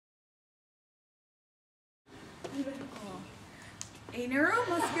A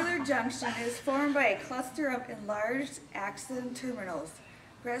neuromuscular junction is formed by a cluster of enlarged axon terminals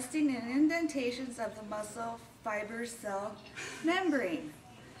resting in indentations of the muscle fiber cell membrane.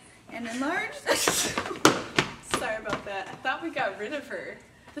 An enlarged... Sorry about that. I thought we got rid of her.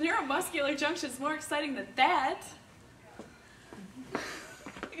 The neuromuscular junction is more exciting than that.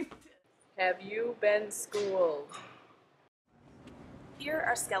 Have you been schooled? Here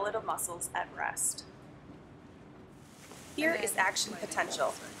are skeletal muscles at rest. Here is action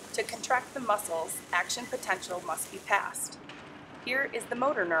potential. To contract the muscles, action potential must be passed. Here is the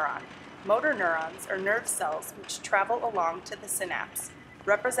motor neuron. Motor neurons are nerve cells which travel along to the synapse,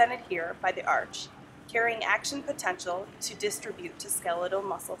 represented here by the arch, carrying action potential to distribute to skeletal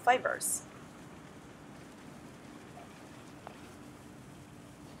muscle fibers.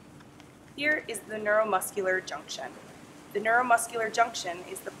 Here is the neuromuscular junction. The neuromuscular junction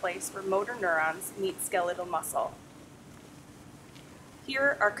is the place where motor neurons meet skeletal muscle.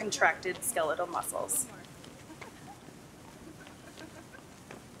 Here are contracted skeletal muscles.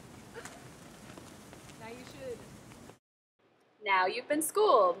 Now you've been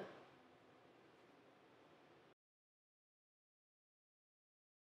schooled.